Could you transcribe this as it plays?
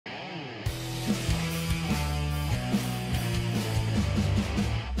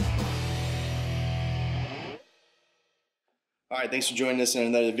All right, thanks for joining us in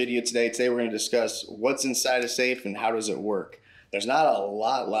another video today. Today we're going to discuss what's inside a safe and how does it work. There's not a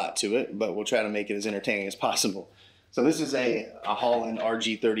lot to it, but we'll try to make it as entertaining as possible. So this is a Holland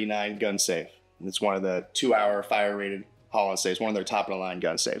RG39 gun safe. It's one of the 2-hour fire-rated Holland safes, one of their top-of-the-line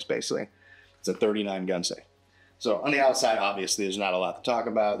gun safes, basically. It's a 39 gun safe. So on the outside, obviously, there's not a lot to talk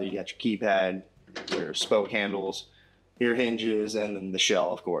about. You got your keypad, your spoke handles, your hinges, and then the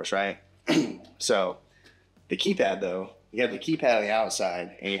shell, of course, right? So the keypad, though, you have the keypad on the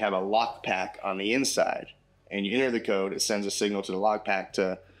outside, and you have a lock pack on the inside. And you enter the code, it sends a signal to the lock pack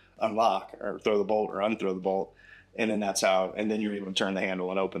to unlock or throw the bolt or unthrow the bolt. And then that's how, and then you're able to turn the handle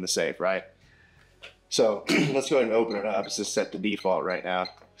and open the safe, right? So let's go ahead and open it up. It's just set to default right now.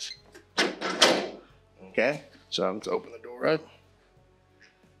 Okay, so let's open the door up.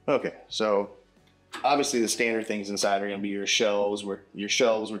 Okay, so obviously the standard things inside are going to be your shelves,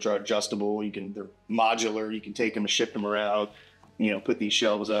 which are adjustable. They're modular. You can take them and shift them around. You know, put these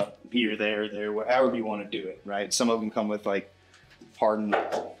shelves up here, there, however you want to do it, right? Some of them come with like hardened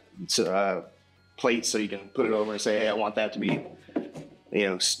plates, so you can put it over and say, hey, I want that to be, you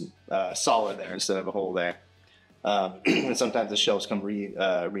know, solid there instead of a hole there. And sometimes the shelves come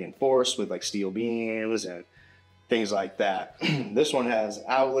reinforced with like steel beams and things like that. This one has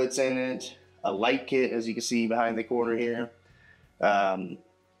outlets in it, a light kit, as you can see behind the corner here, and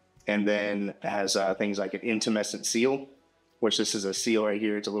then it has things like an intumescent seal, which this is a seal right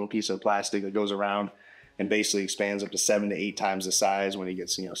here. It's a little piece of plastic that goes around and basically expands up to 7 to 8 times the size when it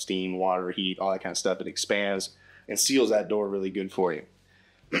gets, you know, steam, water, heat, all that kind of stuff. It expands and seals that door really good for you.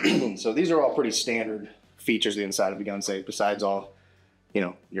 So these are all pretty standard features inside of a gun safe, besides all, you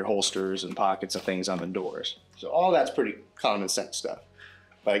know, your holsters and pockets and things on the doors. So all that's pretty common sense stuff.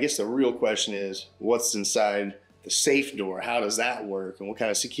 But I guess the real question is, what's inside the safe door? How does that work? And what kind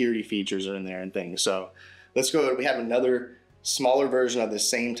of security features are in there and things? So let's go. We have another smaller version of the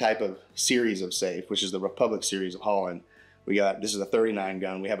same type of series of safe, which is the Republic series of Holland. This is a 39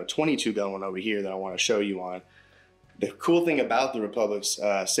 gun. We have a 22 gun one over here that I want to show you on. The cool thing about the Republic's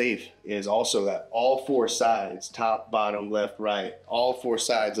safe is also that all 4 sides, top, bottom, left, right, all 4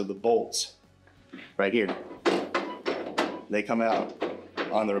 sides of the bolts right here, they come out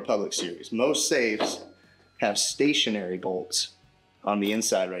on the Republic series. Most safes have stationary bolts on the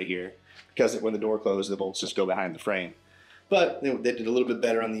inside right here, because when the door closes, the bolts just go behind the frame. But they did a little bit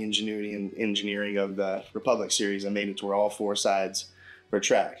better on the ingenuity and engineering of the Republic series and made it to where all 4 sides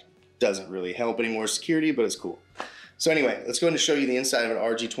retract. Doesn't really help any more security, but it's cool. So anyway, let's go ahead and show you the inside of an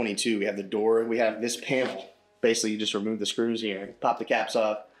RG22. We have the door, we have this panel. Basically, you just remove the screws here, pop the caps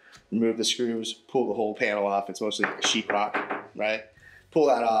off, remove the screws, pull the whole panel off. It's mostly like a sheetrock, right? Pull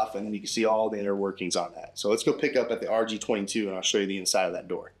that off, and then you can see all the inner workings on that. So let's go pick up at the RG22, and I'll show you the inside of that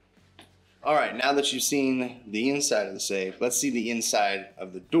door. All right, now that you've seen the inside of the safe, let's see the inside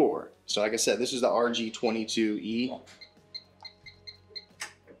of the door. So like I said, this is the RG22E.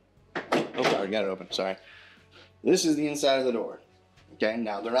 Oh, sorry, got it open, sorry. This is the inside of the door. Okay,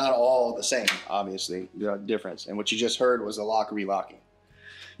 now they're not all the same, obviously. There's a difference. And what you just heard was the lock relocking.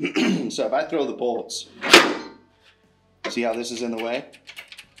 So if I throw the bolts, see how this is in the way?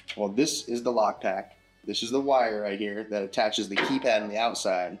 Well, this is the lock pack. This is the wire right here that attaches the keypad on the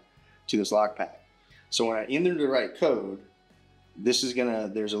outside to this lock pack. So when I enter the right code, this is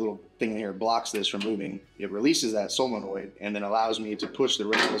there's a little thing in here that blocks this from moving. It releases that solenoid and then allows me to push the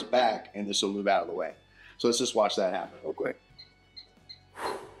rails back, and this will move out of the way. So let's just watch that happen real quick.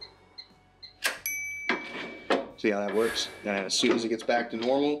 See how that works? And as soon as it gets back to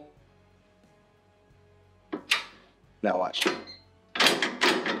normal, now watch.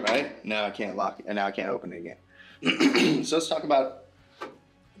 Right? Now I can't lock it, and now I can't open it again. So let's talk about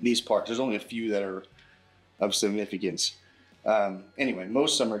these parts. There's only a few that are of significance. Anyway,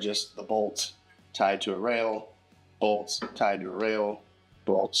 most of them are just the bolts tied to a rail, bolts tied to a rail,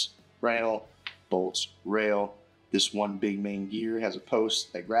 bolts, rail, bolts, rail. This one big main gear has a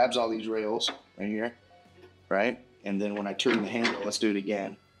post that grabs all these rails right here, right? And then when I turn the handle, let's do it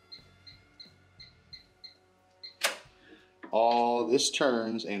again. All this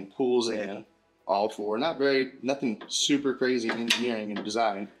turns and pulls in all 4. Nothing super crazy in engineering and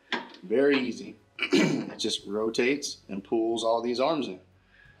design. Very easy. It just rotates and pulls all these arms in.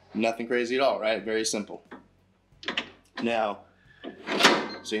 Nothing crazy at all, right? Very simple. Now,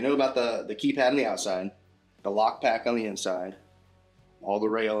 so you know about the keypad on the outside, the lock pack on the inside, all the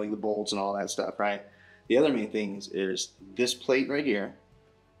railing, the bolts, and all that stuff, right? The other main things is this plate right here,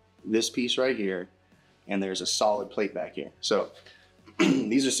 this piece right here, and there's a solid plate back here. So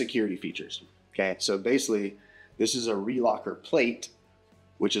these are security features. Okay, so basically this is a relocker plate,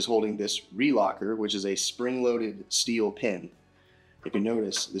 which is holding this relocker, which is a spring-loaded steel pin. if you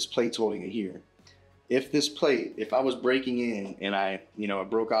notice, this plate's holding it here. If this plate, if I was breaking in and I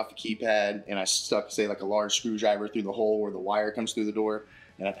broke off the keypad and I stuck, say, like a large screwdriver through the hole where the wire comes through the door,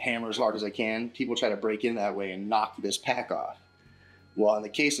 and I hammer as hard as I can, people try to break in that way and knock this pack off. Well, in the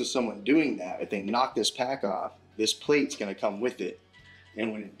case of someone doing that, if they knock this pack off, this plate's going to come with it.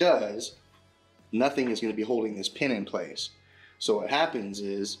 And when it does, nothing is going to be holding this pin in place. So what happens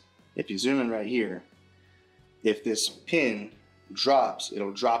is, if you zoom in right here, if this pin drops,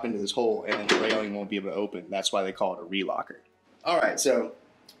 it'll drop into this hole and then the railing won't be able to open. That's why they call it a relocker. All right, so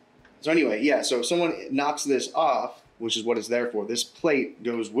anyway, yeah, so if someone knocks this off, which is what it's there for, this plate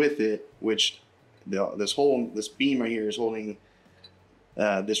goes with it, which this beam right here is holding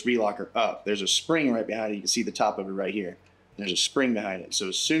this relocker up. There's a spring right behind it. You can see the top of it right here. There's a spring behind it. So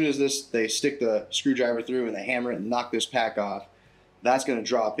as soon as they stick the screwdriver through and they hammer it and knock this pack off, that's going to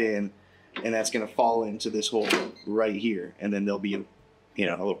drop in, and that's going to fall into this hole right here. And then there'll be a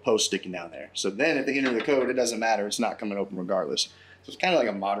little post sticking down there. So then if they enter the code, it doesn't matter. It's not coming open regardless. So it's kind of like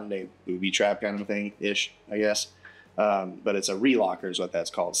a modern day booby trap kind of thing-ish, I guess. But it's a relocker is what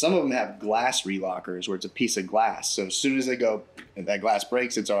that's called. Some of them have glass relockers where it's a piece of glass. So as soon as they go and that glass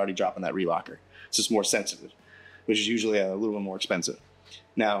breaks, it's already dropping that relocker. It's just more sensitive, which is usually a little more expensive.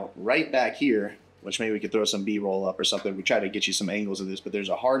 Now, right back here, which maybe we could throw some B-roll up or something. We try to get you some angles of this, but there's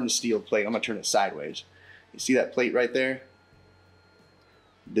a hardened steel plate. I'm gonna turn it sideways. You see that plate right there?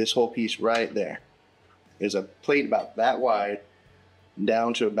 This whole piece right there. There's a plate about that wide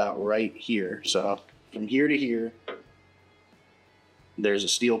down to about right here. So from here to here, there's a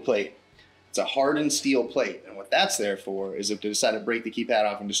steel plate. It's a hardened steel plate. And what that's there for is if they decide to break the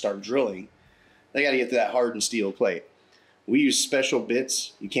keypad off and just start drilling, they gotta get to that hardened steel plate. We use special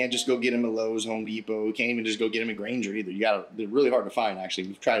bits. You can't just go get them at Lowe's, Home Depot. You can't even just go get them at Grainger either. They're really hard to find, actually.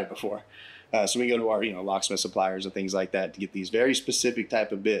 We've tried it before. So we go to our locksmith suppliers and things like that to get these very specific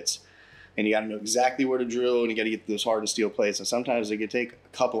type of bits. And you got to know exactly where to drill, and you got to get those hardened steel plates. And sometimes they can take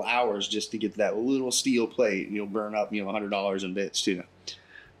a couple hours just to get to that little steel plate, and you'll burn up $100 in bits too.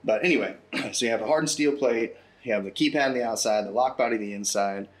 But anyway, so you have a hardened steel plate, you have the keypad on the outside, the lock body on the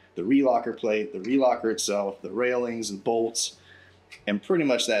inside, the relocker plate, the relocker itself, the railings and bolts, and pretty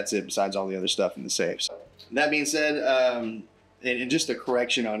much that's it besides all the other stuff in the safe. So that being said, and just a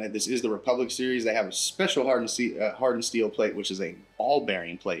correction on it, this is the Republic series. They have a special hardened steel plate, which is a ball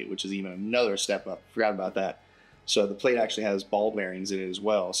bearing plate, which is even another step up. Forgot about that. So the plate actually has ball bearings in it as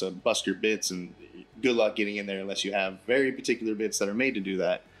well. So bust your bits, and good luck getting in there unless you have very particular bits that are made to do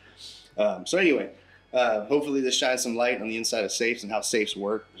that. So anyway, hopefully this shines some light on the inside of safes and how safes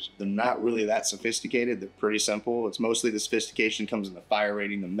work. They're not really that sophisticated. They're pretty simple. It's mostly the sophistication comes in the fire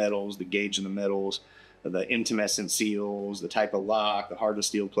rating, the metals, the gauge of the metals, the intumescent seals, the type of lock, the hardened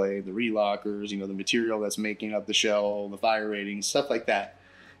steel plate, the relockers, the material that's making up the shell, the fire ratings, stuff like that.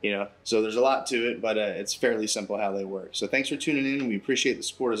 So there's a lot to it, but it's fairly simple how they work. So thanks for tuning in. We appreciate the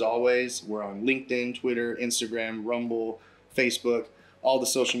support as always. We're on LinkedIn, Twitter, Instagram, Rumble, Facebook, all the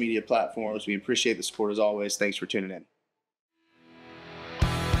social media platforms. We appreciate the support as always. Thanks for tuning in.